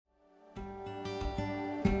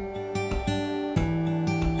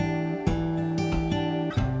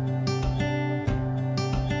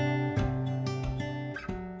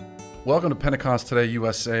Welcome to Pentecost Today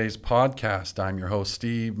USA's podcast. I'm your host,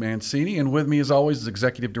 Steve Mancini, and with me, as always, is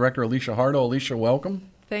Executive Director Alicia Hardo. Alicia, welcome.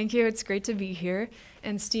 Thank you. It's great to be here.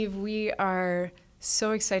 And Steve, we are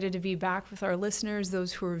so excited to be back with our listeners,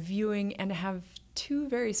 those who are viewing, and have two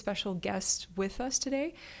very special guests with us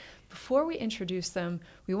today. Before we introduce them,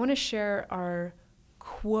 we want to share our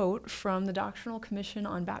quote from the Doctrinal Commission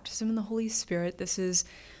on Baptism in the Holy Spirit. This is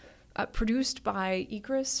produced by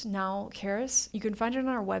Icarus, now Charis. You can find it on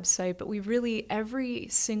our website, but we really, every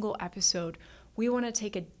single episode, we want to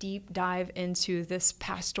take a deep dive into this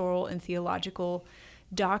pastoral and theological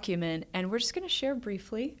document, and we're just going to share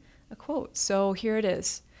briefly a quote. So here it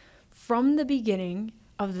is. From the beginning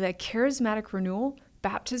of the charismatic renewal,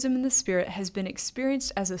 baptism in the Spirit has been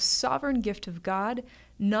experienced as a sovereign gift of God,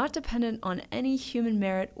 not dependent on any human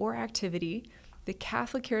merit or activity. The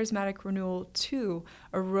Catholic charismatic renewal, too,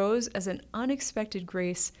 arose as an unexpected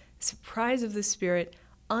grace, surprise of the Spirit,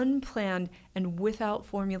 unplanned and without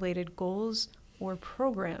formulated goals or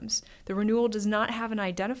programs. The renewal does not have an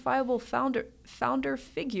identifiable founder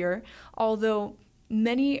figure, although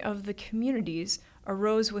many of the communities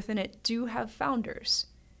arose within it do have founders.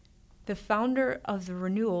 The founder of the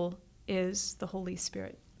renewal is the Holy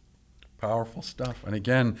Spirit. Powerful stuff. And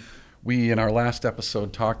again, we, in our last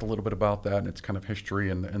episode, talked a little bit about that and its kind of history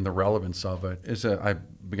and the relevance of it. I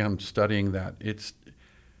began studying that.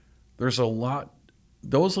 There's a lot,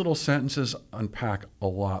 those little sentences unpack a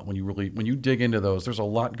lot when you dig into those. There's a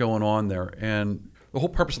lot going on there. And the whole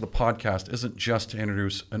purpose of the podcast isn't just to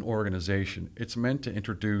introduce an organization. It's meant to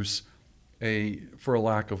introduce for a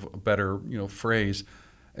lack of a better phrase,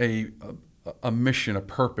 a mission, a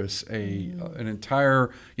purpose, an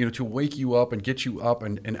entire, to wake you up and get you up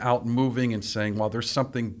and out moving and saying, well, there's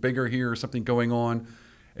something bigger here, something going on.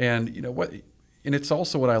 And and it's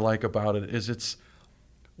also what I like about it is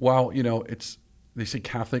they say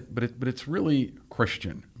Catholic, but it's really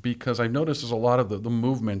Christian, because I've noticed there's a lot of the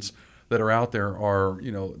movements that are out there are,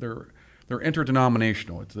 they're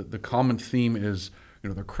interdenominational. The common theme is,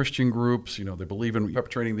 they're Christian groups, they believe in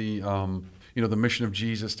perpetrating the mission of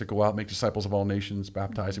Jesus to go out and make disciples of all nations,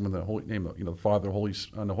 baptizing in the holy name of the Father,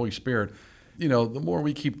 and the Holy Spirit. The more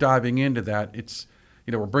we keep diving into that, it's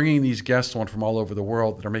we're bringing these guests on from all over the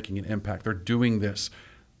world that are making an impact. They're doing this.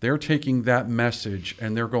 They're taking that message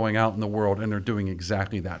and they're going out in the world and they're doing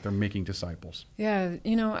exactly that. They're making disciples. Yeah,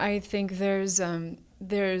 I think there's an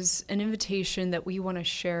invitation that we want to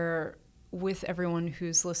share with everyone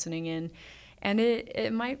who's listening in. And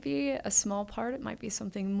it might be a small part, it might be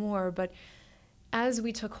something more, but as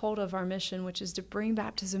we took hold of our mission, which is to bring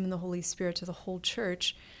baptism in the Holy Spirit to the whole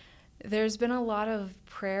church, there's been a lot of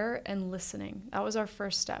prayer and listening. That was our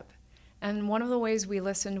first step. And one of the ways we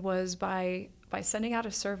listened was by sending out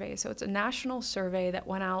a survey. So it's a national survey that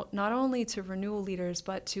went out not only to renewal leaders,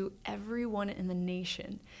 but to everyone in the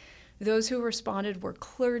nation. Those who responded were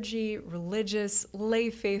clergy, religious, lay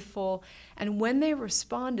faithful. And when they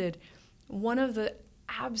responded, one of the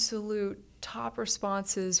absolute top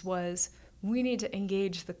responses was, we need to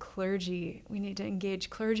engage the clergy. We need to engage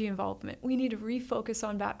clergy involvement. We need to refocus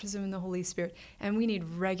on baptism in the Holy Spirit, and we need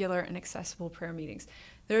regular and accessible prayer meetings.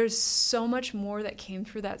 There's so much more that came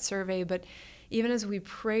through that survey, but even as we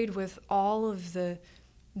prayed with all of the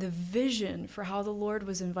vision for how the Lord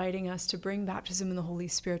was inviting us to bring baptism in the Holy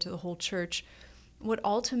Spirit to the whole church, what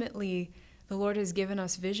ultimately the Lord has given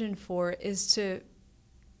us vision for is to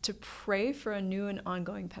pray for a new and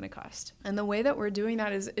ongoing Pentecost. And the way that we're doing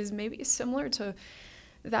that is maybe similar to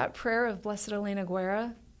that prayer of Blessed Elena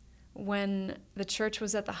Guerra when the church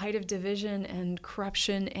was at the height of division and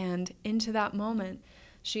corruption, and into that moment,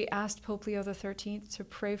 she asked Pope Leo XIII to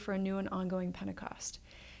pray for a new and ongoing Pentecost.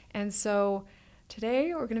 And so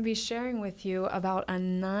today we're going to be sharing with you about a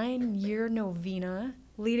 9-year novena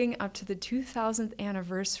leading up to the 2000th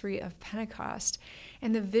anniversary of Pentecost.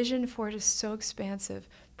 And the vision for it is so expansive,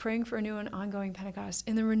 praying for a new and ongoing Pentecost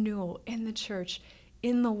in the renewal, in the church,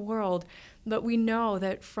 in the world. But we know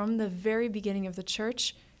that from the very beginning of the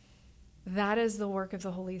church, that is the work of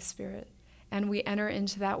the Holy Spirit. And we enter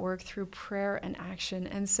into that work through prayer and action.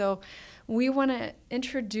 And so we want to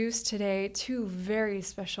introduce today two very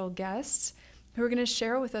special guests who are going to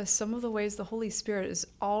share with us some of the ways the Holy Spirit is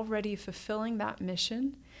already fulfilling that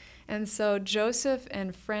mission. And so Joseph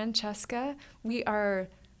and Francesca, we are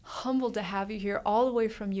humbled to have you here all the way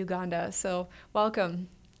from Uganda. So welcome.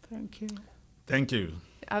 Thank you. Thank you.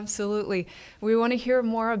 Absolutely. We want to hear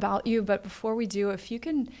more about you, but before we do, if you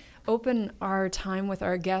can open our time with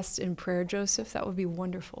our guest in prayer, Joseph, that would be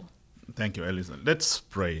wonderful. Thank you, Elisa. Let's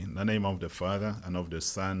pray in the name of the Father, and of the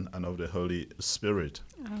Son, and of the Holy Spirit.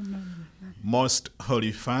 Amen. Most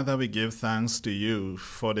Holy Father, we give thanks to you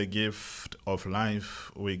for the gift of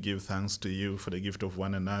life. We give thanks to you for the gift of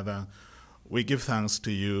one another. We give thanks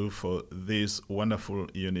to you for this wonderful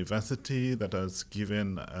university that has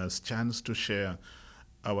given us chance to share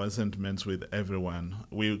our sentiments with everyone.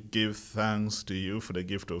 We give thanks to you for the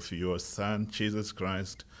gift of your Son, Jesus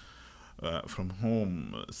Christ, from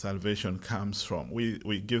whom salvation comes from.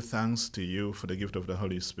 We give thanks to you for the gift of the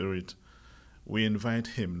Holy Spirit. We invite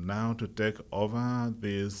him now to take over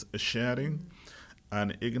this sharing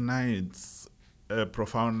and ignites a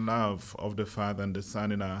profound love of the Father and the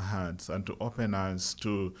Son in our hearts, and to open us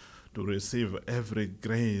to receive every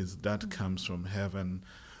grace that comes from heaven.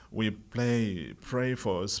 We pray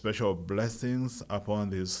for special blessings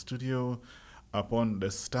upon this studio, upon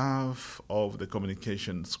the staff of the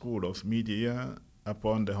Communication School of Media,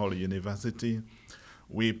 upon the whole university.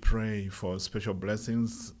 We pray for special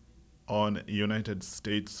blessings on United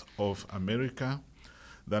States of America,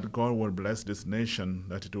 that God will bless this nation,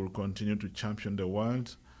 that it will continue to champion the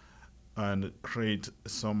world and create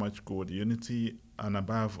so much good unity, and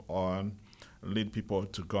above all, lead people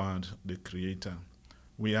to God, the Creator.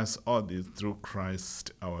 We ask all this through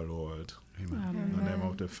Christ our Lord. Amen. In the name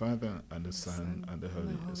of the Father, and the Son, and the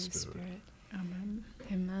Holy Spirit. Amen.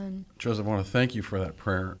 Amen. Joseph, I want to thank you for that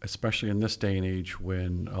prayer, especially in this day and age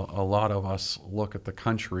when a lot of us look at the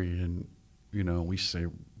country and, we say,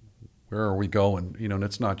 where are we going? And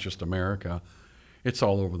it's not just America. It's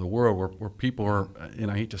all over the world where people are,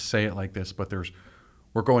 and I hate to say it like this, but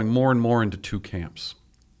we're going more and more into two camps,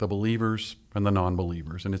 the believers and the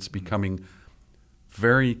non-believers. And it's becoming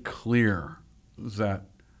very clear that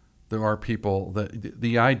there are people that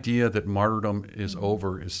the idea that martyrdom is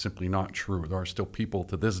over is simply not true. There are still people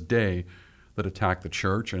to this day that attack the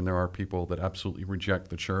church, and there are people that absolutely reject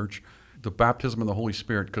the church. The baptism of the Holy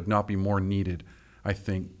Spirit could not be more needed, I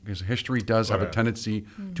think, because history does have a tendency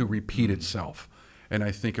to repeat itself. And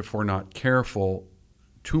I think if we're not careful,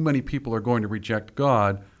 too many people are going to reject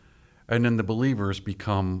God, and then the believers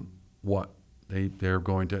become what?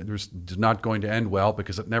 There's not going to end well,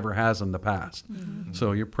 because it never has in the past. Mm-hmm.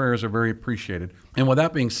 So your prayers are very appreciated. And with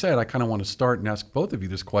that being said, I kind of want to start and ask both of you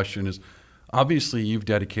this question is, obviously you've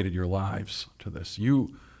dedicated your lives to this.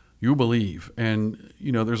 You believe, and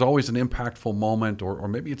there's always an impactful moment, or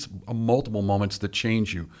maybe it's multiple moments that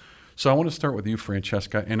change you. So I want to start with you,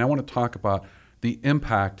 Francesca, and I want to talk about the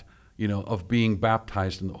impact, of being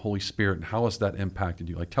baptized in the Holy Spirit, and how has that impacted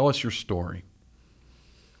you? Like, tell us your story.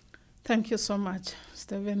 Thank you so much,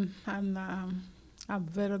 Stephen. And I'm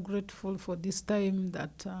very grateful for this time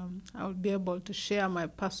that I'll be able to share my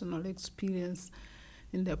personal experience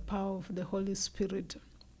in the power of the Holy Spirit.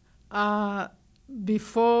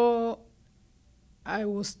 Before I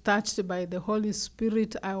was touched by the Holy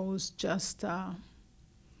Spirit, I was just a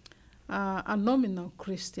nominal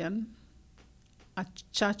Christian, a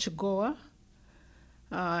church goer.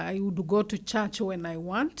 I would go to church when I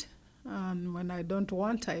want, and when I don't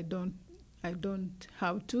want, I don't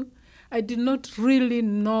have to. I did not really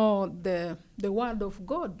know the Word of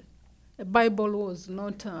God. The Bible was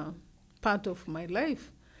not part of my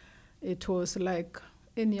life. It was like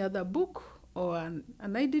any other book, and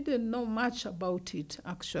I didn't know much about it,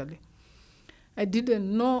 actually. I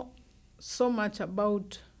didn't know so much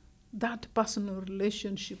about that personal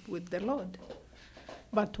relationship with the Lord.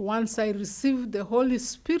 But once I received the Holy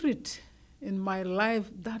Spirit in my life,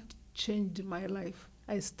 that changed my life.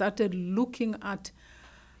 I started looking at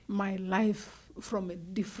my life from a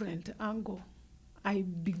different angle. I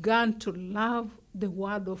began to love the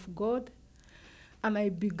Word of God, and I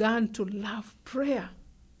began to love prayer.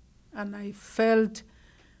 And I felt,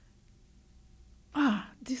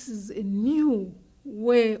 this is a new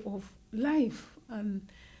way of life. And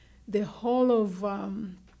the whole of,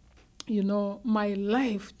 my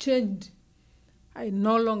life changed. I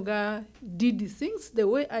no longer did things the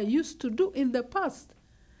way I used to do in the past.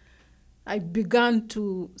 I began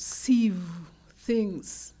to sieve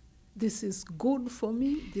things. This is good for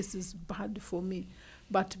me, this is bad for me.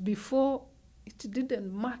 But before, it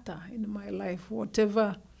didn't matter in my life.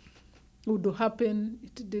 Whatever would happen,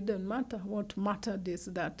 it didn't matter. What mattered is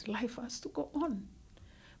that life has to go on.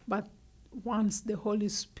 But once the Holy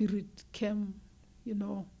Spirit came,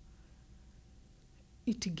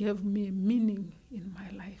 it gave me a meaning in my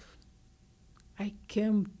life. I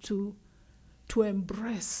came to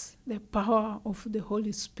embrace the power of the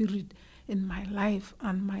Holy Spirit in my life,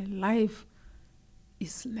 and my life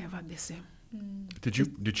is never the same.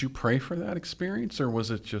 Did you pray for that experience, or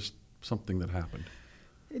was it just something that happened?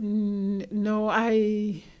 No,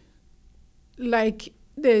 I like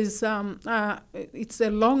there's it's a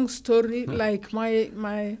long story. Like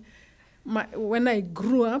my when I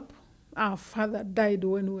grew up, our father died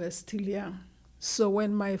when we were still young. So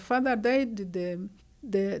when my father died,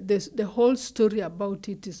 the whole story about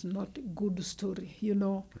it is not a good story, you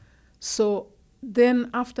know. So then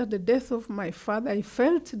after the death of my father, I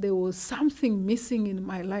felt there was something missing in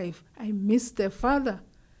my life. I missed a father.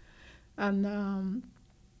 And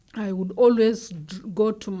I would always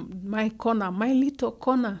go to my corner, my little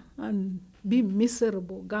corner, and be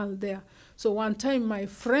miserable girl there. So one time my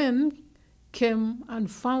friend came and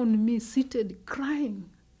found me seated crying.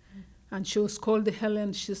 And she was called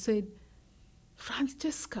Helen. She said,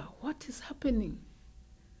 "Francesca, what is happening?"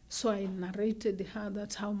 So I narrated her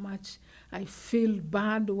that how much I feel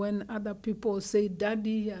bad when other people say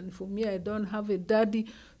daddy, and for me, I don't have a daddy.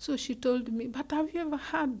 So she told me, "But have you ever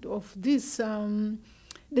heard of this?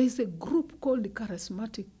 There's a group called the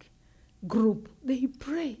Charismatic Group. They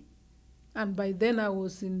pray." And by then I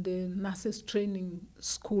was in the nurses training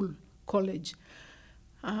school, college.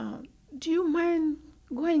 "Do you mind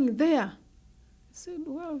going there?" I said,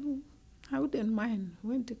 "Well, I wouldn't mind.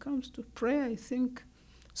 When it comes to prayer, I think."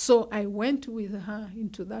 So I went with her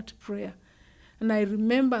into that prayer. And I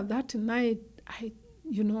remember that night, I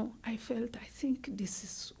felt, I think this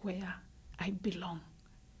is where I belong.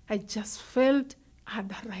 I just felt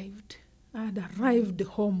I'd arrived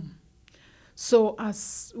home. So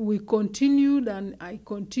as we continued and I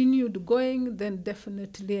continued going, then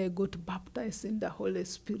definitely I got baptized in the Holy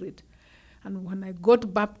Spirit. And when I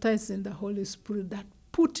got baptized in the Holy Spirit, that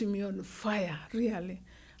put me on fire, really.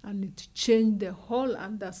 And it changed the whole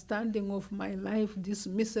understanding of my life, this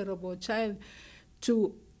miserable child,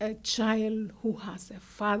 to a child who has a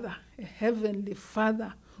father, a heavenly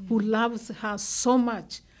father, who loves her so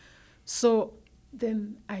much. So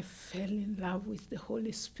then I fell in love with the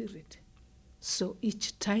Holy Spirit. So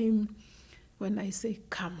each time when I say,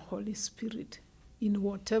 "Come, Holy Spirit," in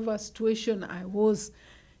whatever situation I was,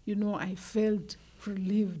 I felt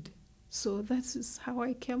relieved. So that is how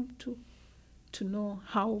I came to know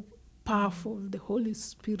how powerful the Holy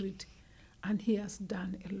Spirit, and he has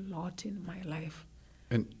done a lot in my life.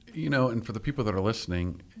 And, and for the people that are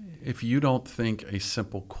listening, if you don't think a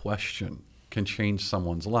simple question can change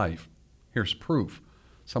someone's life, here's proof.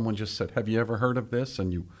 Someone just said, "Have you ever heard of this?"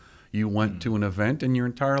 And you went to an event and your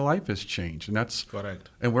entire life has changed. And that's correct.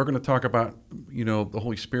 And we're going to talk about, the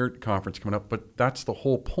Holy Spirit conference coming up, but that's the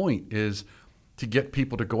whole point, is to get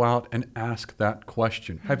people to go out and ask that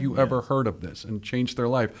question. Have you ever heard of this? And change their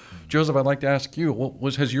life. Joseph, I'd like to ask you,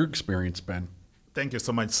 what has your experience been? Thank you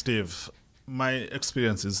so much, Steve. My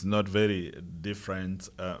experience is not very different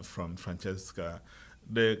from Francesca.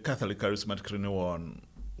 The Catholic Charismatic Renewal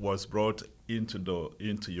was brought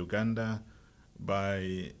into Uganda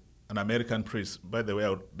by an American priest. By the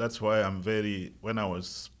way, that's why when I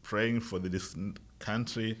was praying for this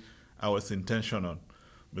country, I was intentional,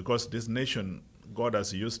 because this nation, God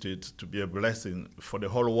has used it to be a blessing for the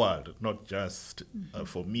whole world, not just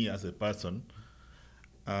for me as a person.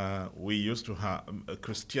 We used to have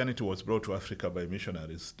Christianity was brought to Africa by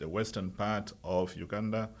missionaries. The western part of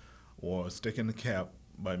Uganda was taken care of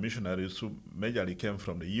by missionaries who majorly came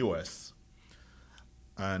from the U.S.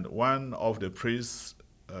 And one of the priests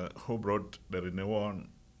who brought the renewal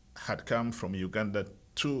had come from Uganda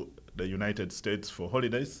to the United States for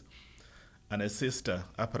holidays, and a sister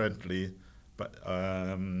apparently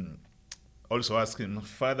also asked him,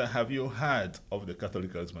 "Father, have you heard of the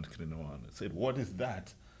Catholic Charismatic Renewal?" I said, "What is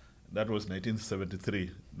that?" That was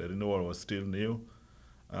 1973. The renewal was still new.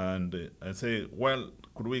 And I said, "Well,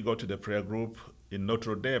 could we go to the prayer group in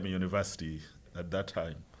Notre Dame University at that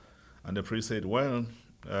time?" And the priest said, "Well,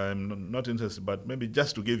 I'm not interested, but maybe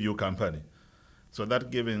just to give you company." So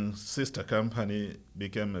that giving sister company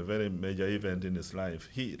became a very major event in his life.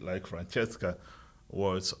 He, like Francesca,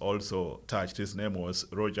 was also touched. His name was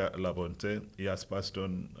Roger Labonte. He has passed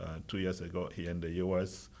on 2 years ago here in the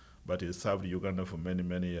U.S., but he served Uganda for many,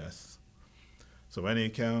 many years. So when he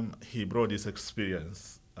came, he brought his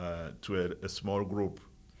experience to a small group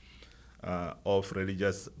of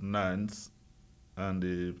religious nuns,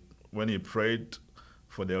 and when he prayed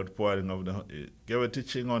for the outpouring of gave a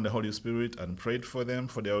teaching on the Holy Spirit and prayed for them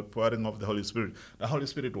for the outpouring of the Holy Spirit. The Holy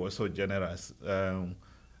Spirit was so generous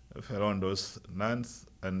around those nuns,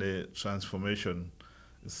 and the transformation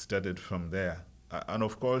started from there. And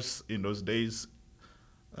of course, in those days,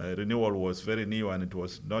 renewal was very new, and it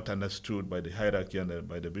was not understood by the hierarchy and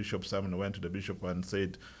by the bishop. Someone went to the bishop and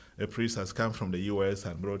said, "A priest has come from the U.S.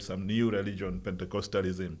 and brought some new religion,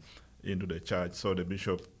 Pentecostalism, into the church." So the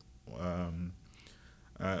bishop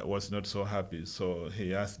was not so happy. So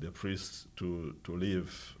he asked the priest to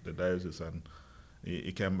leave the diocese, and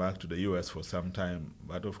he came back to the U.S. for some time.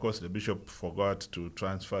 But of course, the bishop forgot to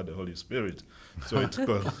transfer the Holy Spirit. So it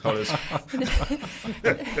got Holy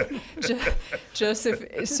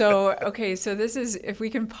Joseph, so this is, if we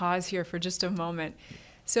can pause here for just a moment.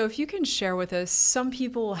 So if you can share with us, some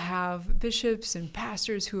people have bishops and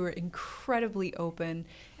pastors who are incredibly open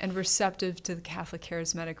and receptive to the Catholic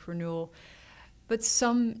charismatic renewal, but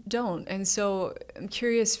some don't. And so I'm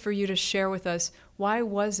curious for you to share with us, why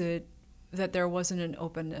was it that there wasn't an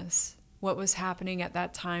openness? What was happening at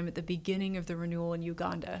that time at the beginning of the renewal in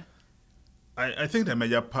Uganda? I think the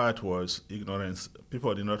major part was ignorance.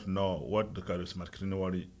 People did not know what the charismatic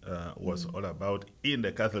renewal was all about in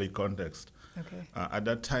the Catholic context. Okay. At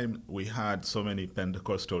that time, we had so many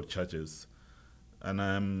Pentecostal churches, and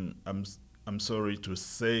I'm sorry to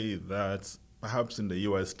say that perhaps in the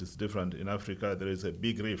U.S. it's different. In Africa, there is a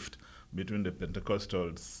big rift between the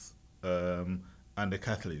Pentecostals and the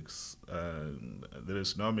Catholics. There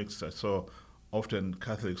is no mixture, so often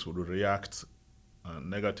Catholics would react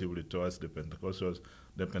negatively towards the Pentecostals.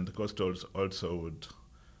 The Pentecostals also would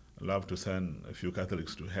love to send a few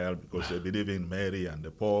Catholics to hell because they believe in Mary and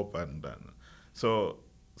the Pope, and so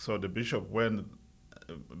the bishop went,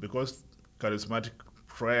 because charismatic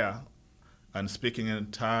prayer and speaking in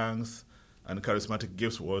tongues and charismatic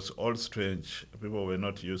gifts was all strange. People were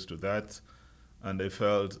not used to that, and they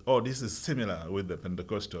felt, oh, this is similar with the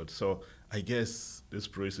Pentecostals. So I guess this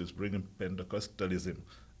priest is bringing Pentecostalism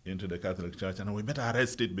into the Catholic Church, and we better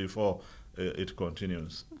arrest it before it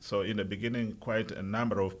continues. So in the beginning, quite a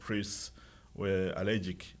number of priests were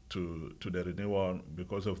allergic to the renewal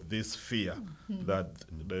because of this fear that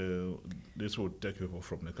this would take people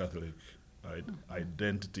from the Catholic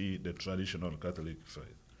identity, the traditional Catholic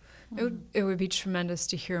faith. It would be tremendous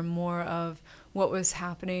to hear more of what was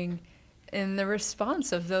happening in the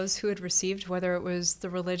response of those who had received, whether it was the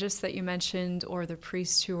religious that you mentioned or the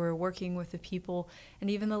priests who were working with the people, and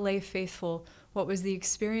even the lay faithful. What was the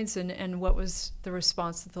experience and what was the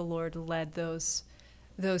response that the Lord led those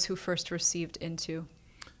who first received into?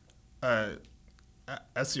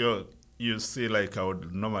 As you see, like I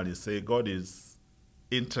would normally say, God is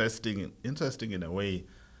interesting in a way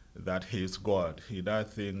that He is God. He does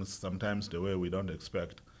things sometimes the way we don't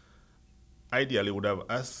expect. Ideally,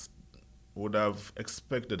 would have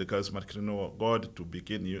expected the charismatic renewal, God to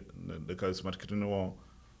begin the charismatic renewal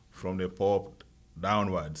from the Pope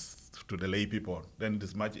downwards to the lay people. Then it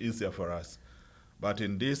is much easier for us. But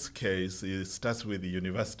in this case, it starts with the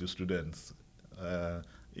university students,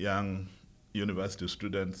 young university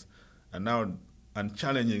students, and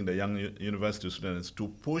challenging the young university students to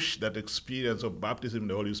push that experience of baptism in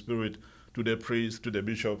the Holy Spirit to the priests, to the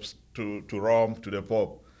bishops, to Rome, to the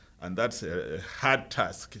Pope. And that's a hard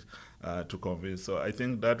task to convince. So I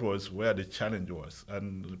think that was where the challenge was.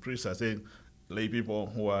 And the priests are saying, lay people,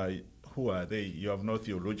 who are they? You have no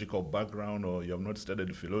theological background, or you have not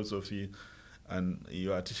studied philosophy, and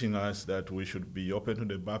you are teaching us that we should be open to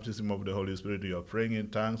the baptism of the Holy Spirit. You are praying in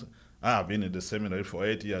tongues. I've been in the seminary for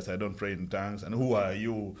 8 years. I don't pray in tongues. And who are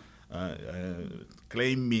you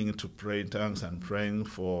claiming to pray in tongues and praying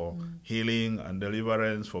for healing and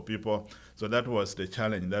deliverance for people? So that was the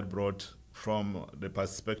challenge that brought, from the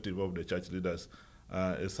perspective of the church leaders,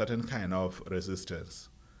 a certain kind of resistance.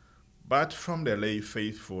 But from the lay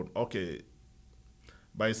faithful, okay,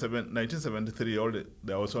 by 1973,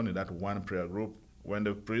 there was only that one prayer group. When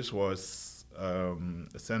the priest was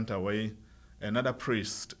sent away, another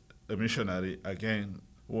priest, a missionary, again,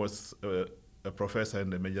 who was a professor in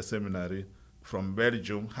the major seminary from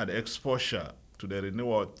Belgium, had exposure to the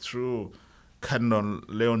renewal through Cardinal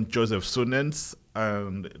Leon Joseph Sunens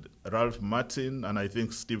and Ralph Martin, and I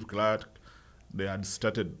think Steve Clark. They had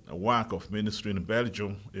started a work of ministry in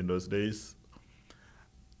Belgium in those days.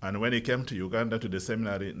 And when he came to Uganda to the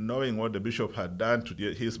seminary, knowing what the bishop had done to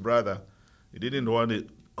his brother, he didn't want to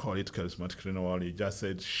call it charismatic renewal. He just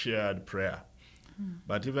said shared prayer.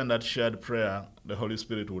 But even that shared prayer, the Holy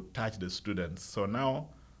Spirit would touch the students. So now,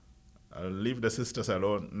 leave the sisters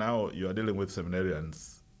alone. Now you are dealing with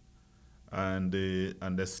seminarians and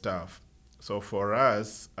the staff. So for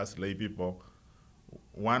us, as lay people,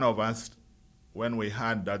 one of us, when we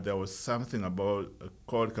heard that there was something about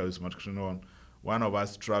called charismatic renewal, one of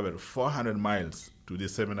us traveled 400 miles to the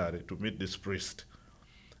seminary to meet this priest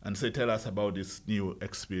and say, tell us about this new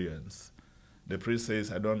experience. The priest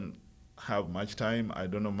says, I don't have much time, I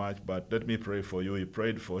don't know much, but let me pray for you. He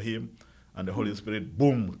prayed for him, and the Holy Spirit,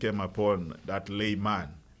 boom, came upon that layman.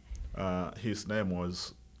 His name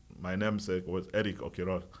was, my namesake was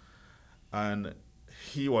Okiror. And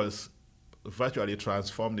he was virtually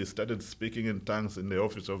transformed. He started speaking in tongues in the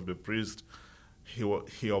office of the priest. He was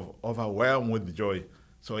overwhelmed with joy.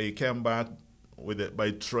 So he came back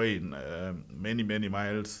by train, many, many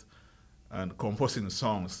miles, and composing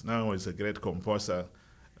songs. Now he's a great composer,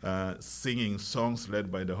 singing songs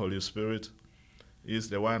led by the Holy Spirit. He's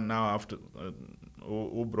the one now after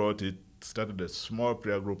who brought it, started a small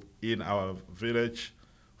prayer group in our village,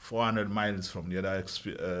 400 miles from the other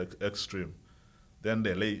extreme. Then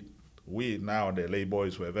the lay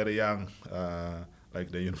boys were very young,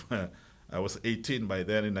 I was 18 by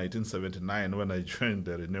then in 1979 when I joined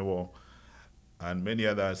the renewal, and many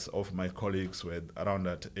others of my colleagues were around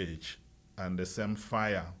that age. And the same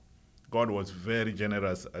fire. God was very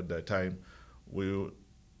generous at that time.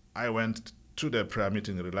 I went to the prayer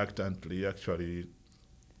meeting reluctantly. Actually,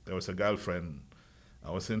 there was a girlfriend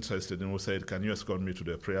I was interested in who said, "Can you escort me to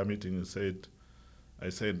the prayer meeting?" I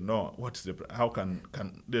said, "No. How can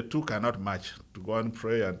the two cannot match? To go and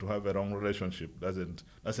pray and to have a wrong relationship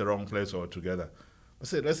that's a wrong place altogether." I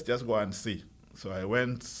said, "Let's just go and see." So I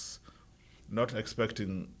went, not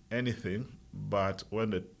expecting anything, but when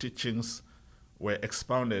the teachings were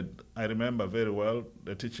expounded, I remember very well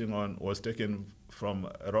the teaching was taken from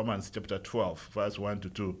Romans chapter 12, verse 1 to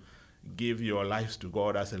 2. Give your lives to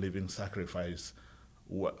God as a living sacrifice,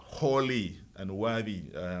 holy and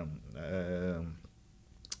worthy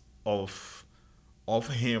of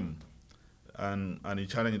Him. And He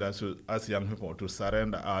challenged us as young people to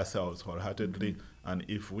surrender ourselves wholeheartedly. And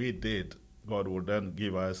if we did, God will then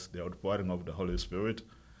give us the outpouring of the Holy Spirit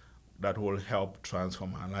that will help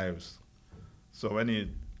transform our lives. So when He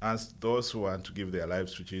asked those who want to give their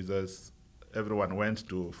lives to Jesus, everyone went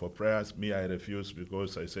for prayers. Me, I refused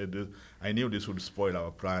because I said I knew this would spoil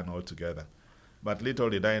our plan altogether. But little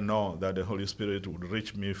did I know that the Holy Spirit would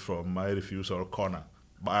reach me from my refusal corner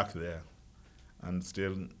back there. And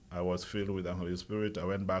still, I was filled with the Holy Spirit. I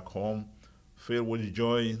went back home, filled with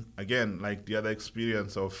joy. Again, like the other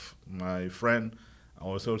experience of my friend, I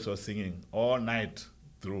was also singing all night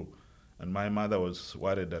through. And my mother was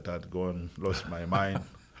worried that I'd lost my mind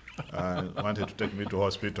and wanted to take me to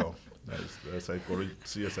hospital,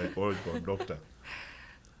 see a psychological doctor.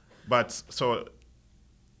 But so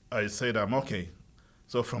I said, I'm okay.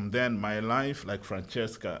 So from then, my life, like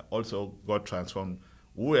Francesca, also got transformed.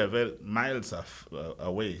 We were very miles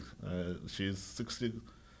away. She's 60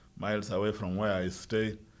 miles away from where I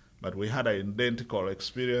stay, but we had an identical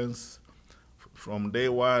experience. From day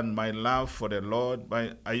one, my love for the Lord,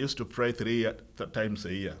 I used to pray 3 times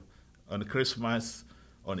a year, on Christmas,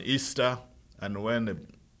 on Easter, and when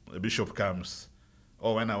the bishop comes,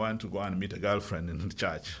 or when I want to go and meet a girlfriend in the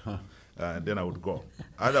church. Then I would go.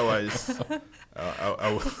 Otherwise,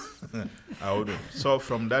 I wouldn't. So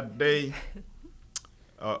from that day,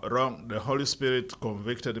 the Holy Spirit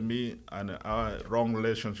convicted me, and our wrong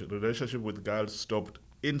relationship with God stopped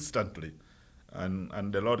instantly.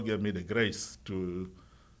 And the Lord gave me the grace to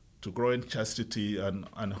grow in chastity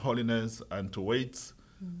and holiness and to wait.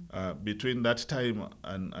 Between that time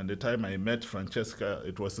and the time I met Francesca,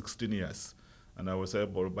 it was 16 years. And I was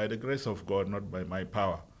able, by the grace of God, not by my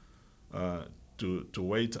power, to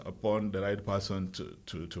wait upon the right person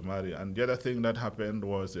to marry. And the other thing that happened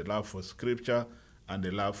was the love for Scripture and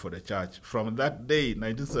the love for the church. From that day,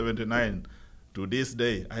 1979, to this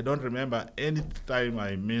day, I don't remember any time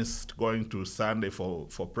I missed going to Sunday for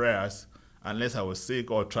prayers, unless I was sick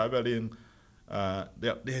or traveling.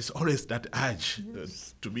 There's always that urge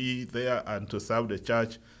to be there and to serve the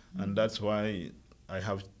church, and that's why I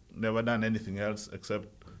have never done anything else except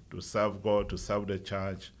to serve God, to serve the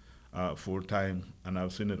church full time, and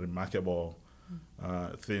I've seen remarkable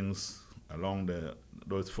things along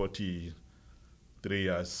those 43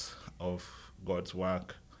 years of God's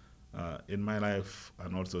work in my life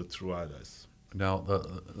and also through others. Now,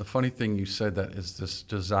 the funny thing you said that is this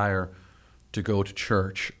desire to go to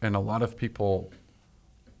church, and a lot of people,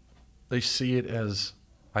 they see it as,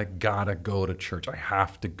 I gotta go to church. I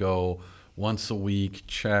have to go once a week,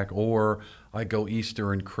 check, or I go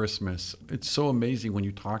Easter and Christmas. It's so amazing when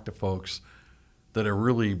you talk to folks that are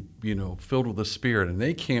really, filled with the Spirit, and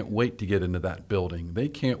they can't wait to get into that building. They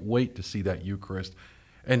can't wait to see that Eucharist.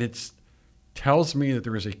 And it tells me that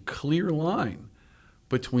there is a clear line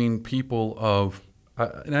between people of,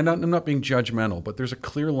 and I'm not being judgmental, but there's a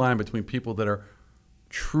clear line between people that are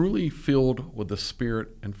truly filled with the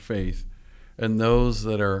Spirit and faith and those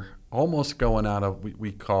that are almost going out of,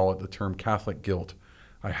 we call it the term Catholic guilt.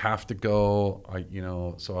 I have to go,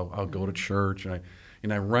 so I'll go to church, and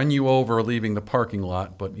I run you over leaving the parking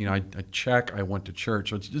lot, but I check, I went to church.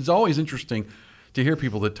 So it's always interesting to hear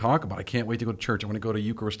people that talk about, I can't wait to go to church. I want to go to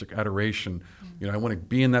Eucharistic adoration. You know, I want to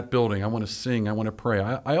be in that building. I want to sing. I want to pray.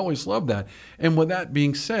 I always love that. And with that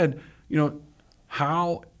being said, you know,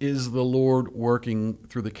 how is the Lord working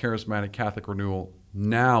through the charismatic Catholic renewal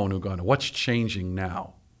now in Uganda? What's changing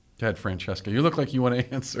now? Go ahead, Francesca. You look like you want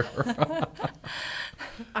to answer.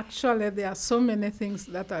 Actually, there are so many things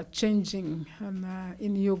that are changing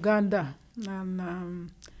in Uganda,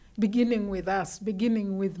 and beginning with us,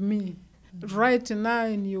 beginning with me. Right now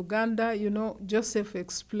in Uganda, you know, Joseph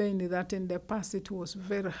explained that in the past it was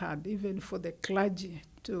very hard, even for the clergy,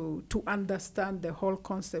 to understand the whole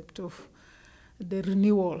concept of the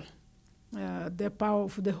renewal, the power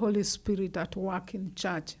of the Holy Spirit at work in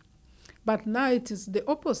church. But now it is the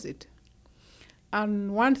opposite.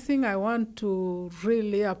 And one thing I want to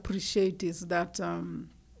really appreciate is that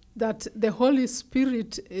that the Holy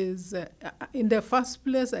Spirit is, in the first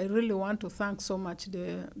place, I really want to thank so much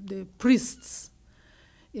the priests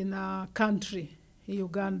in our country,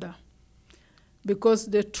 Uganda. Because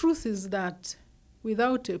the truth is that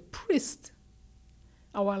without a priest,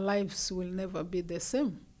 our lives will never be the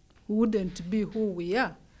same. We wouldn't be who we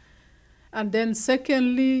are. And then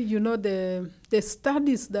secondly, you know, the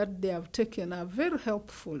studies that they have taken are very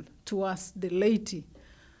helpful to us, the laity.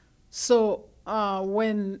 So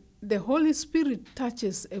when the Holy Spirit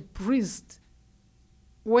touches a priest,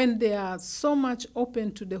 when they are so much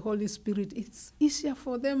open to the Holy Spirit, it's easier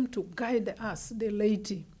for them to guide us, the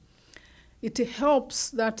laity. It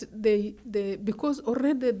helps that they because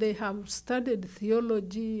already they have studied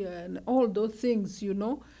theology and all those things, you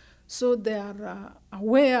know, so they are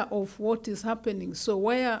aware of what is happening. So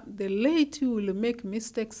where the laity will make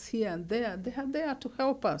mistakes here and there, they are there to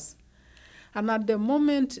help us. And at the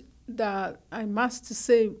moment, that I must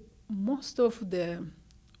say, most of the,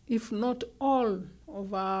 if not all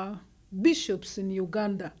of our bishops in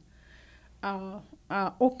Uganda are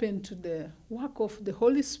open to the work of the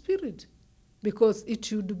Holy Spirit, because it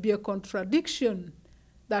should be a contradiction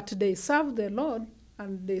that they serve the Lord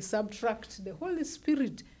and they subtract the Holy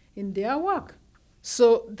Spirit in their work.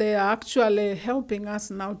 So they are actually helping us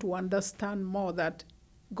now to understand more that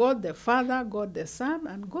God the Father, God the Son,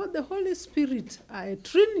 and God the Holy Spirit are a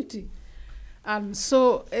Trinity. And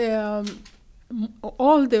so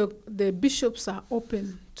all the bishops are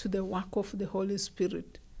open to the work of the Holy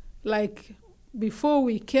Spirit. Like before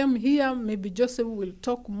we came here, maybe Joseph will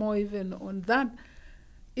talk more even on that.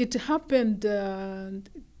 It happened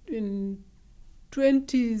in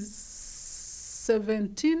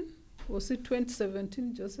 2017. Was it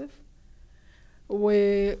 2017, Joseph?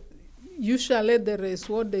 Where usually there is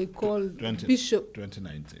what they call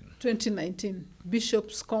 2019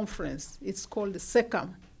 Bishops' Conference. It's called the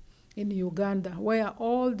SECAM in Uganda, where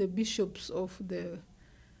all the bishops of the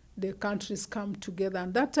countries come together.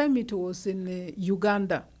 And that time it was in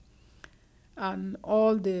Uganda. And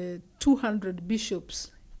all the 200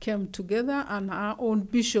 bishops came together, and our own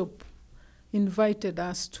bishop invited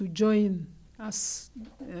us to join as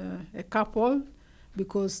a couple,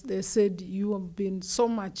 because they said, you have been so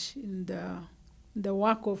much in the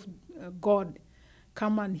work of God.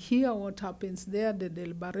 Come and hear what happens there, the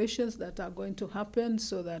deliberations that are going to happen,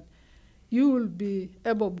 so that you will be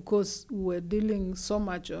able, because we're dealing so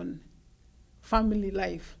much on family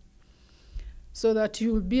life, so that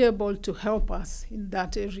you will be able to help us in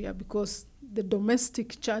that area, because the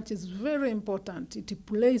domestic church is very important. It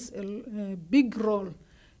plays a big role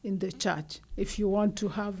in the church. If you want to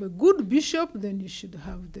have a good bishop, then you should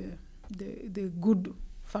have the good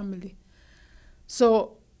family.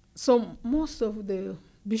 So most of the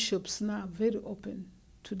bishops now are very open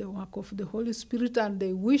to the work of the Holy Spirit, and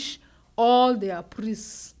they wish all their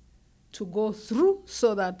priests to go through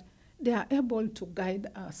so that they are able to guide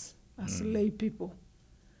us as lay people.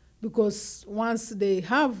 Because once they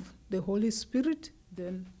have the Holy Spirit,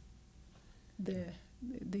 then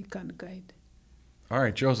they can guide. All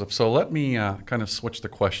right, Joseph. So let me kind of switch the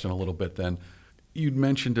question a little bit then. You'd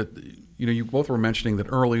mentioned it, you both were mentioning that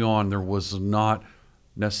early on there was not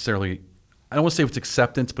necessarily, I don't want to say it was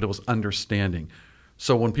acceptance, but it was understanding.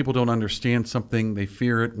 So when people don't understand something, they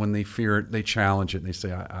fear it. When they fear it, they challenge it. And they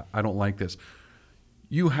say, I don't like this.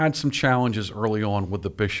 You had some challenges early on with the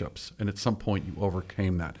bishops, and at some point you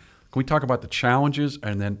overcame that. Can we talk about the challenges,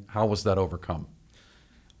 and then how was that overcome?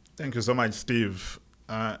 Thank you so much, Steve.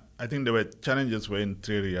 I think there were challenges were in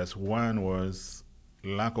 3 areas. One was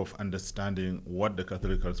lack of understanding what the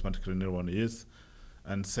Catholic Charismatic Renewal is,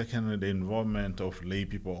 and secondly, the involvement of lay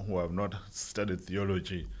people who have not studied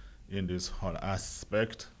theology in this whole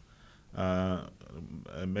aspect,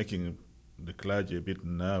 making the clergy a bit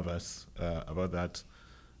nervous about that.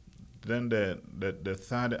 Then the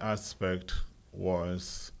third aspect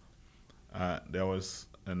was there was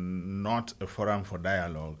not a forum for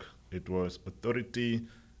dialogue. It was authority.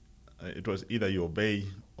 It was either you obey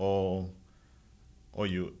or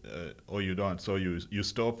you don't. So you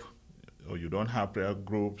stop, or you don't have prayer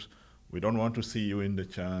groups. We don't want to see you in the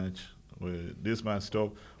church. This man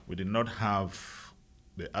stop. We did not have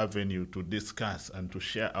the avenue to discuss and to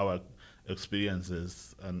share our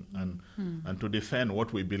experiences and to defend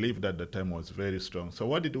what we believed at the time was very strong. So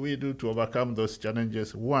what did we do to overcome those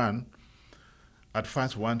challenges? One, at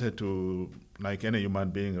first wanted to, like any human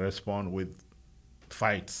being, respond with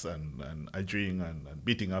fights and arguing and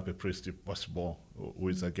beating up a priest if possible who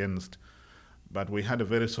is against. But we had a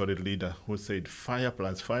very solid leader who said fire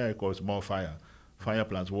plus fire equals more fire. Fire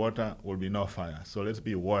plus water will be no fire. So let's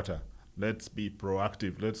be water. Let's be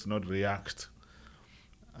proactive. Let's not react.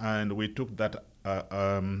 And we took that,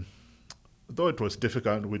 though it was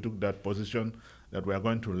difficult, we took that position that we are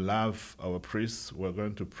going to love our priests, we're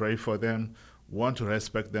going to pray for them, want to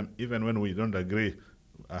respect them, even when we don't agree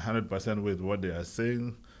 100% with what they are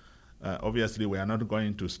saying. Obviously, we are not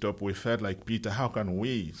going to stop. We felt like Peter, how can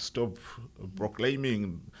we stop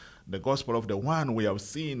proclaiming the gospel of the one we have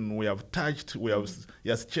seen, we have touched, he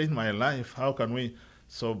has changed my life. How can we?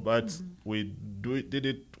 So, but we did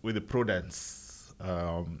it with prudence.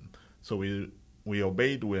 So we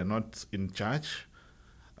obeyed. We are not in church.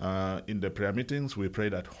 In the prayer meetings, we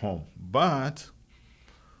prayed at home. But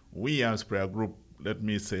we as prayer group, let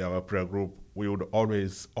me say our prayer group, we would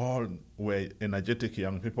always, all were energetic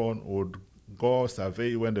young people, would go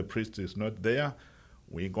survey when the priest is not there.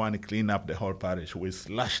 We go and clean up the whole parish. We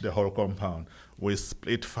slash the whole compound. We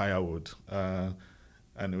split firewood.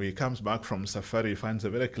 And we comes back from safari, finds a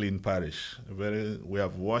very clean parish. We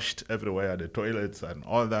have washed everywhere, the toilets and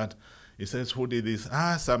all that. He says, who did this?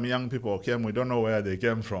 Some young people came. We don't know where they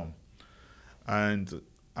came from. And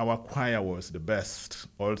our choir was the best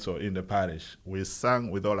also in the parish. We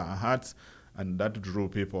sang with all our hearts, and that drew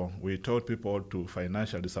people. We taught people to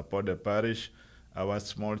financially support the parish. Our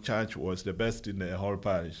small church was the best in the whole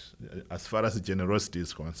parish as far as generosity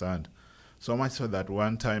is concerned. So much so that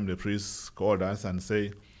one time the priest called us and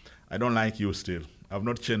said, I don't like you still. I've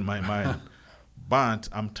not changed my mind, but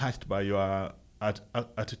I'm touched by your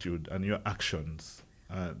attitude and your actions.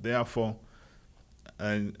 Therefore,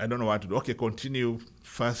 I don't know what to do. Okay, continue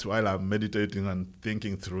first while I'm meditating and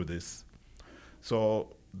thinking through this.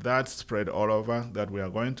 So that spread all over, that we are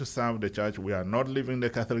going to serve the church. We are not leaving the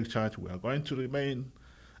Catholic Church. We are going to remain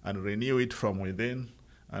and renew it from within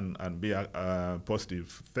and be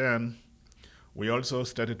positive. Then we also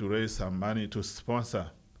started to raise some money to sponsor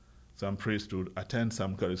some priests to attend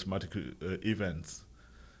some charismatic events.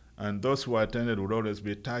 And those who attended would always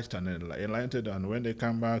be touched and enlightened, and when they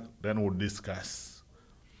come back, then we'll discuss.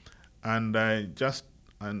 And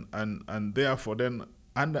therefore then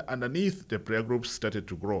underneath the prayer groups started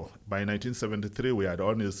to grow. By 1973, we had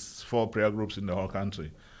only 4 prayer groups in the whole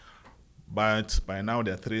country. But by now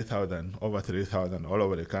there are 3,000, over 3,000 all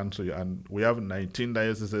over the country. And we have 19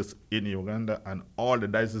 dioceses in Uganda, and all the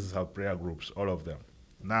dioceses have prayer groups, all of them.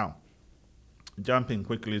 Now, jumping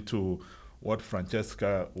quickly to what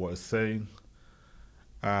Francesca was saying,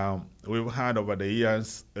 we've had over the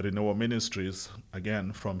years renewal ministries,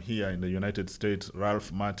 again from here in the United States,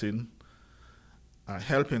 Ralph Martin,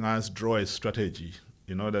 helping us draw a strategy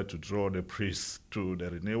in order to draw the priests to the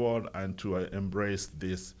renewal and to embrace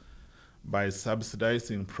this by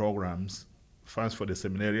subsidizing programs, first for the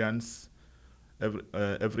seminarians.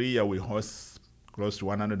 Every year we host close to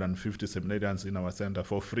 150 seminarians in our center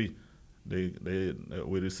for free. We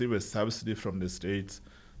receive a subsidy from the states.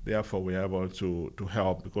 Therefore, we are able to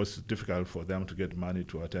help, because it's difficult for them to get money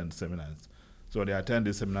to attend seminars. So they attend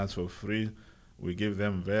these seminars for free. We give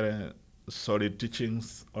them very solid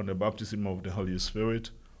teachings on the baptism of the Holy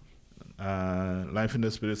Spirit. Life in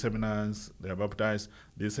the Spirit seminars, they are baptized.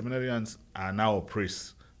 These seminarians are now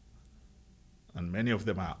priests, and many of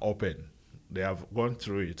them are open. They have gone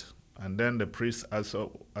through it. And then the priests as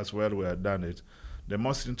well, we have done it. The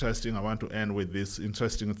most interesting, I want to end with this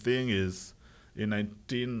interesting thing, is in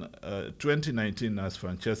 2019, as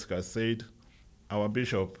Francesca said, our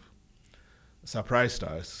bishop surprised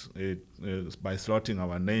us by slotting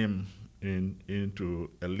our name into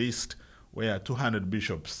a list where 200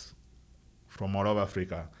 bishops from all over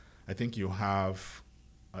Africa. I think you have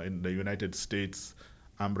in the United States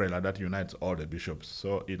umbrella that unites all the bishops.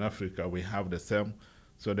 So in Africa we have the same.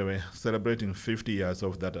 So they were celebrating 50 years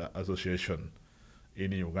of that association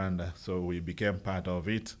in Uganda. So we became part of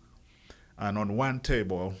it. And on one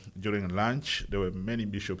table during lunch, there were many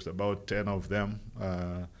bishops, about 10 of them,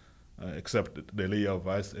 except the leader of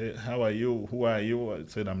us. Hey, how are you? Who are you? I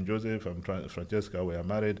said, I'm Joseph. I'm Francesca. We are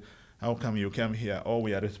married. How come you came here? Oh,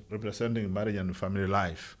 we are representing marriage and family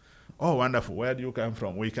life. Oh, wonderful. Where do you come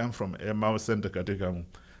from? We come from Emmaus Center, Katikamu.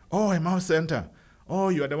 Oh, Emmaus Center. Oh,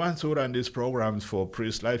 you are the ones who run these programs for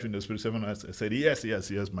priest life in the spirit seminars. I said, yes,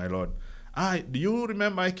 my Lord. Do you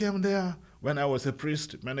remember I came there when I was a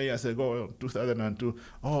priest many years ago, 2002?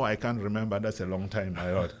 Oh, I can't remember. That's a long time,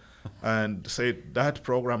 my Lord. And said that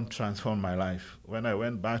program transformed my life. When I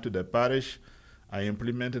went back to the parish, I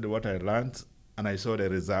implemented what I learned, and I saw the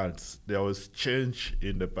results. There was change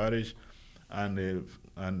in the parish, and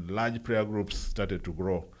large prayer groups started to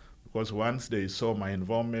grow. Because once they saw my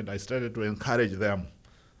involvement, I started to encourage them,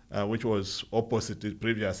 which was opposite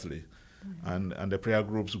previously, and the prayer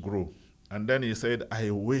groups grew. And then he said,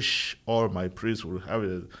 I wish all my priests would have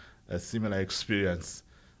a similar experience.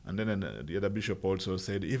 And then the other bishop also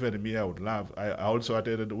said, even me, I would love. I also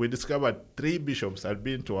attended. We discovered 3 bishops had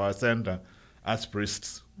been to our center as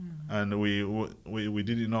priests, and we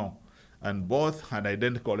didn't know. And both had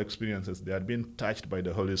identical experiences. They had been touched by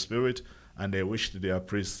the Holy Spirit, and they wished their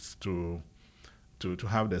priests to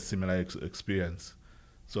have the similar experience.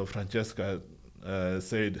 So Francesca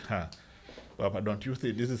said, Papa, don't you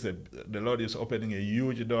think the Lord is opening a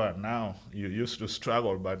huge door now? You used to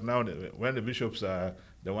struggle, but now when the bishops are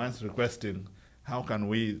the ones requesting, how can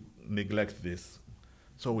we neglect this?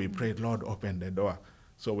 So we prayed, Lord, open the door.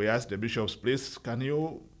 So we asked the bishops, please, can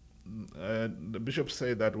you, the bishops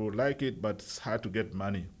say that we would like it, but it's hard to get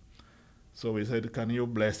money. So we said, can you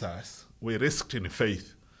bless us? We risked in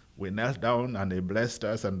faith. We knelt down and they blessed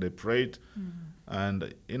us and they prayed.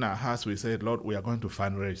 And in our hearts we said, Lord, we are going to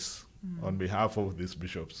fundraise on behalf of these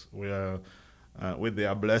bishops. We are with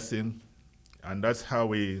their blessing. And that's how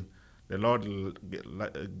the Lord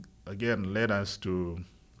again led us to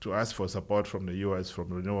ask for support from the U.S., from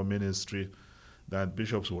the Renewal Ministry, that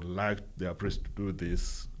bishops would like their priests to do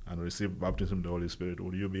this and receive baptism of the Holy Spirit.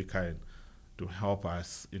 Would you be kind to help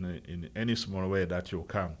us in any small way that you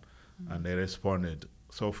can? And they responded.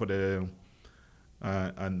 So for the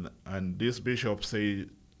and these bishops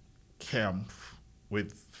came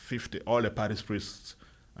with 50 all the parish priests,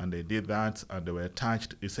 and they did that, and they were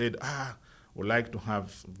touched. He said, we'd like to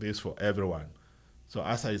have this for everyone. So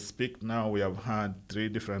as I speak now, we have had 3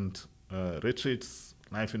 different retreats,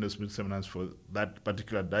 Life in the Spirit seminars for that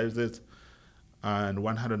particular diocese, and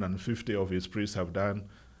 150 of his priests have done.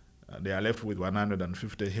 They are left with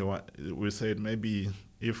 150. We said maybe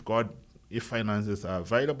if finances are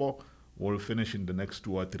available, we'll finish in the next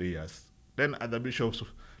 2 or 3 years. Then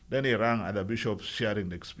he rang other bishops sharing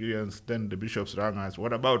the experience. Then the bishops rang us,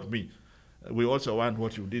 what about me? We also want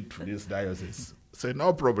what you did for this diocese. Say,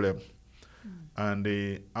 no problem.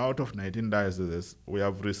 And out of 19 dioceses, we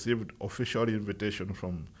have received official invitation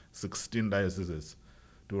from 16 dioceses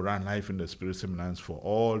to run Life in the Spirit seminars for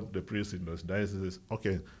all the priests in those dioceses.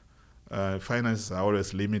 Okay, finances are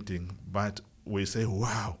always limiting, but we say,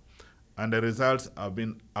 wow. And the results have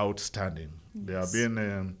been outstanding. Yes. They have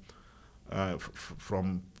been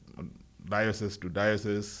from diocese to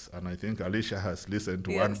diocese, and I think Alicia has listened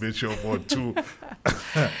to one bishop or 2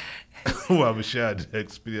 who have shared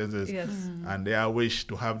experiences, and their wish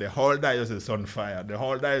to have the whole diocese on fire, the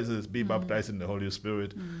whole diocese be baptized in the Holy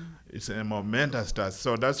Spirit. It's a momentous task.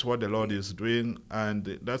 So that's what the Lord is doing,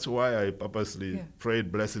 and that's why I purposely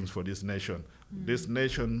prayed blessings for this nation. This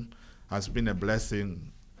nation has been a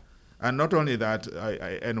blessing. And not only that,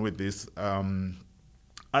 I end with this,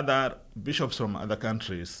 other bishops from other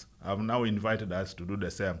countries have now invited us to do the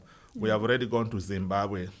same. We have already gone to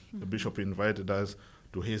Zimbabwe. The bishop invited us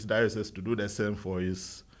to his diocese to do the same for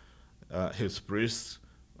his priests.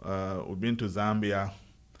 We've been to Zambia.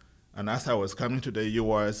 And as I was coming to the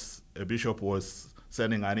US, a bishop was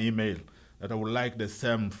sending an email that I would like the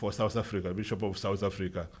same for South Africa, Bishop of South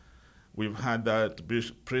Africa. We've had that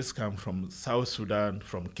priests come from South Sudan,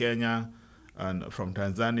 from Kenya, and from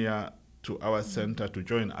Tanzania to our center to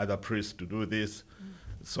join other priests to do this.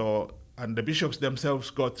 So, and the bishops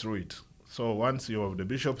themselves got through it. So once you have the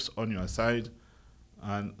bishops on your side,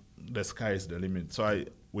 and the sky is the limit. So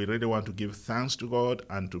we really want to give thanks to God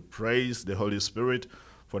and to praise the Holy Spirit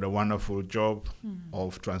for the wonderful job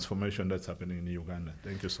of transformation that's happening in Uganda.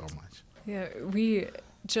 Thank you so much. Yeah,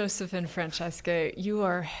 Joseph and Francesca, you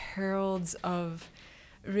are heralds of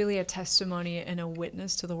really a testimony and a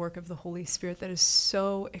witness to the work of the Holy Spirit that is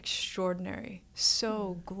so extraordinary,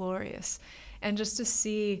 so glorious. And just to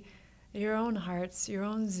see your own hearts, your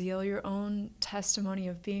own zeal, your own testimony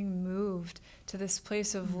of being moved to this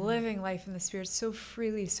place of living life in the Spirit so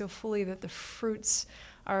freely, so fully that the fruits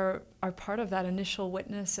are part of that initial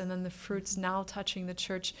witness, and then the fruits now touching the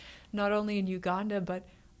church, not only in Uganda, but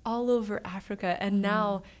all over Africa, and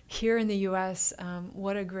now here in the U.S.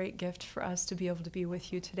 What a great gift for us to be able to be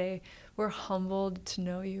with you today. We're humbled to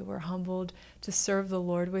know you. We're humbled to serve the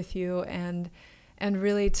Lord with you, and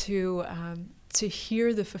really to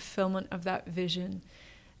hear the fulfillment of that vision,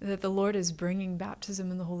 that the Lord is bringing baptism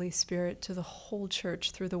in the Holy Spirit to the whole church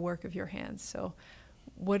through the work of your hands. So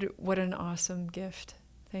what an awesome gift.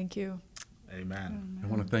 Thank you. Amen. I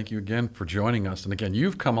want to thank you again for joining us. And again,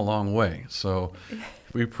 you've come a long way. So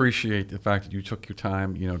we appreciate the fact that you took your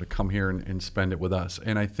time, to come here and spend it with us.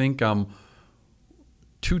 And I think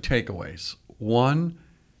two takeaways. One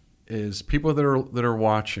is people that are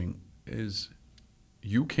watching is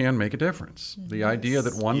you can make a difference. The idea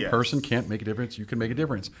that one person can't make a difference, you can make a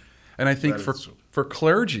difference. And I think for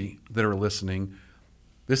clergy that are listening,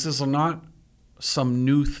 this is not some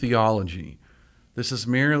new theology. This is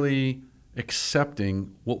merely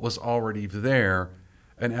accepting what was already there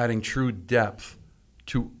and adding true depth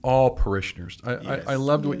to all parishioners. I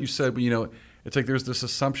loved what you said, but it's like there's this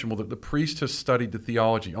assumption, well, that the priest has studied the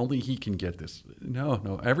theology, only he can get this.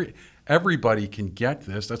 No, everybody can get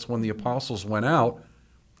this. That's when the apostles went out.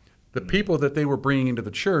 The people that they were bringing into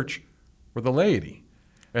the church were the laity,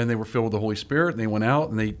 and they were filled with the Holy Spirit, and they went out,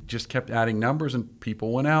 and they just kept adding numbers, and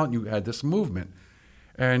people went out, and you had this movement.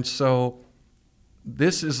 And so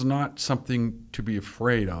this is not something to be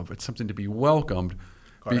afraid of. It's something to be welcomed.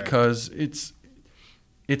 Correct. Because it's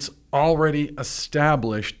already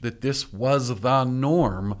established that this was the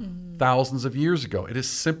norm thousands of years ago. It has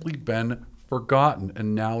simply been forgotten,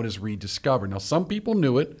 and now it is rediscovered. Now, some people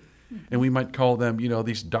knew it, and we might call them,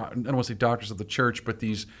 these, I don't want to say doctors of the church, but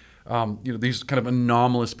these, these kind of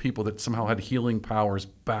anomalous people that somehow had healing powers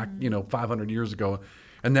back, 500 years ago.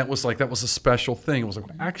 And that was a special thing. It was like,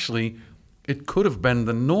 actually, it could have been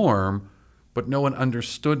the norm, but no one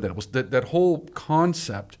understood that. It was that whole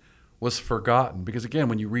concept was forgotten. Because again,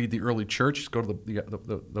 when you read the early church, go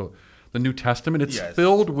to the New Testament, it's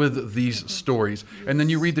filled with these stories. And then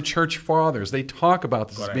you read the church fathers. They talk about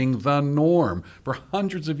this as being the norm. For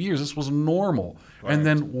hundreds of years, this was normal. Right. And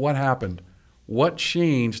then what happened? What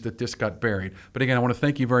changed that this got buried? But again, I want to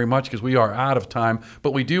thank you very much because we are out of time.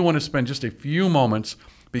 But we do want to spend just a few moments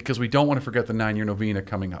because we don't want to forget the 9-year novena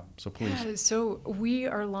coming up. So please. Yeah, so we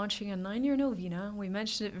are launching a 9-year novena. We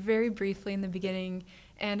mentioned it very briefly in the beginning.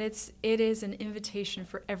 And it is an invitation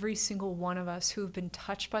for every single one of us who have been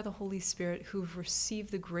touched by the Holy Spirit, who've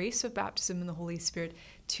received the grace of baptism in the Holy Spirit,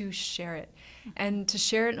 to share it. And to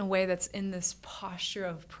share it in a way that's in this posture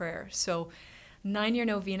of prayer. So 9-year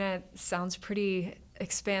novena sounds pretty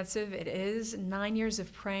expansive. It is 9 years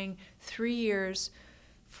of praying, 3 years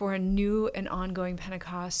for a new and ongoing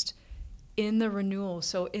Pentecost in the renewal.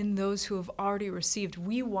 So in those who have already received,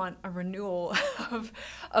 we want a renewal of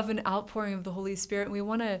an outpouring of the Holy Spirit. We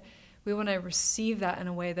want to receive that in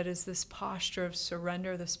a way that is this posture of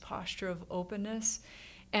surrender, this posture of openness.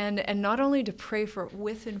 And not only to pray for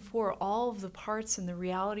with and for all of the parts and the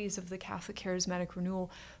realities of the Catholic charismatic renewal,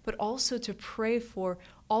 but also to pray for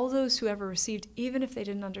all those who ever received, even if they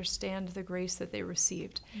didn't understand the grace that they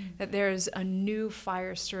received, that there's a new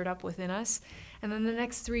fire stirred up within us. And then the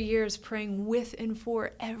next 3 years praying with and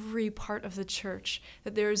for every part of the church,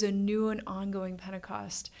 that there is a new and ongoing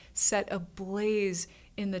Pentecost set ablaze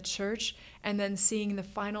in the church, and then seeing the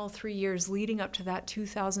final 3 years leading up to that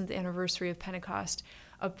 2000th anniversary of Pentecost,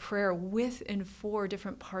 a prayer with and for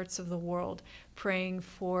different parts of the world, praying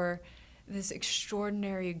for this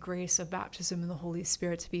extraordinary grace of baptism in the Holy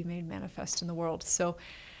Spirit to be made manifest in the world. So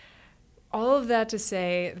all of that to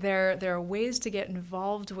say, there are ways to get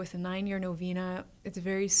involved with a 9-year novena. It's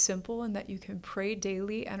very simple in that you can pray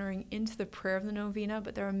daily, entering into the prayer of the novena,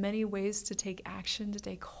 but there are many ways to take action, to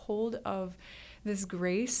take hold of this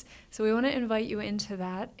grace. So we want to invite you into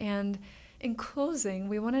that. And in closing,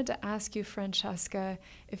 we wanted to ask you, Francesca,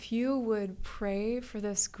 if you would pray for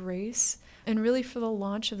this grace and really for the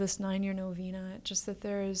launch of this 9-year novena, just that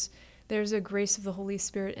there's a grace of the Holy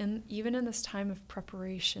Spirit, and even in this time of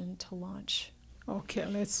preparation to launch. Okay,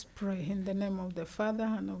 let's pray in the name of the Father,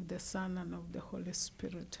 and of the Son, and of the Holy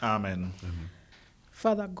Spirit. Amen. Amen.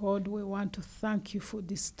 Father God, we want to thank you for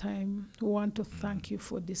this time. We want to thank you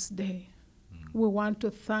for this day. We want to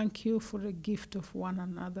thank you for the gift of one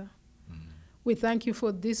another. We thank you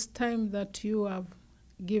for this time that you have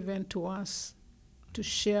given to us to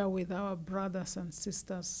share with our brothers and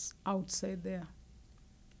sisters outside there.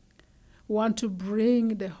 We want to bring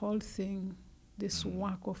the whole thing, this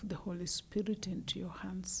work of the Holy Spirit, into your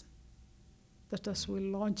hands. That as we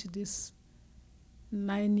launch this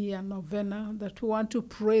 9-year novena, that we want to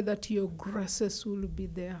pray that your graces will be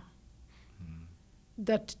there,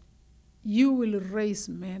 that you will raise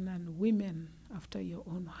men and women after your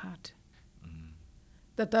own heart.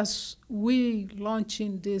 That as we launch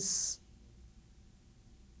in this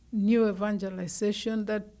new evangelization,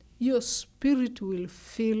 that your Spirit will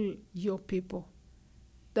fill your people,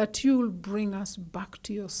 that you will bring us back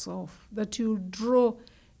to yourself, that you will draw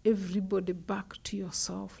everybody back to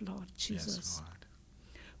yourself, Lord Jesus. Yes, Lord.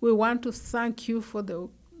 We want to thank you for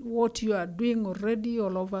what you are doing already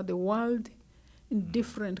all over the world, in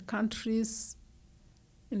different countries,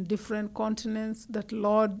 in different continents, that,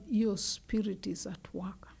 Lord, your Spirit is at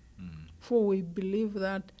work. For we believe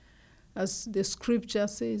that, as the scripture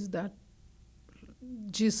says, that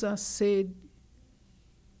Jesus said,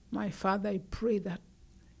 my Father, I pray that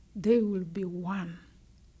they will be one.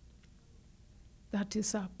 That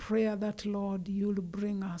is our prayer, that, Lord, you'll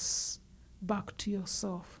bring us back to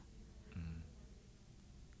yourself.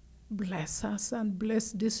 Bless us and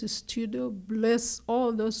bless this studio. Bless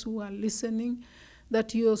all those who are listening,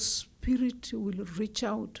 that your Spirit will reach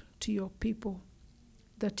out to your people,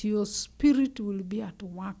 that your Spirit will be at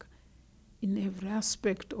work in every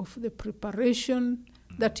aspect of the preparation,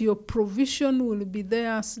 that your provision will be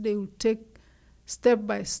there as they will take step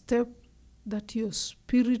by step, that your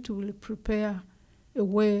Spirit will prepare a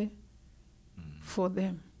way for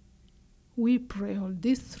them. We pray all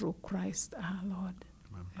this through Christ our Lord.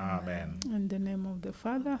 Amen. In the name of the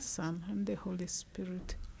Father, Son, and the Holy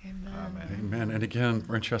Spirit. Amen. Amen. Amen. And again,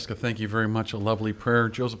 Francesca, thank you very much. A lovely prayer.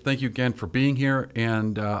 Joseph, thank you again for being here.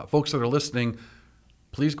 And folks that are listening,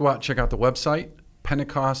 please go out and check out the website,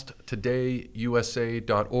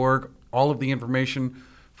 PenteCostTodayUSA.org. All of the information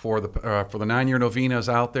for the 9-year novena is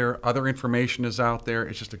out there. Other information is out there.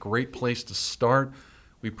 It's just a great place to start.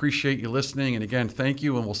 We appreciate you listening. And again, thank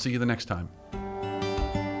you, and we'll see you the next time.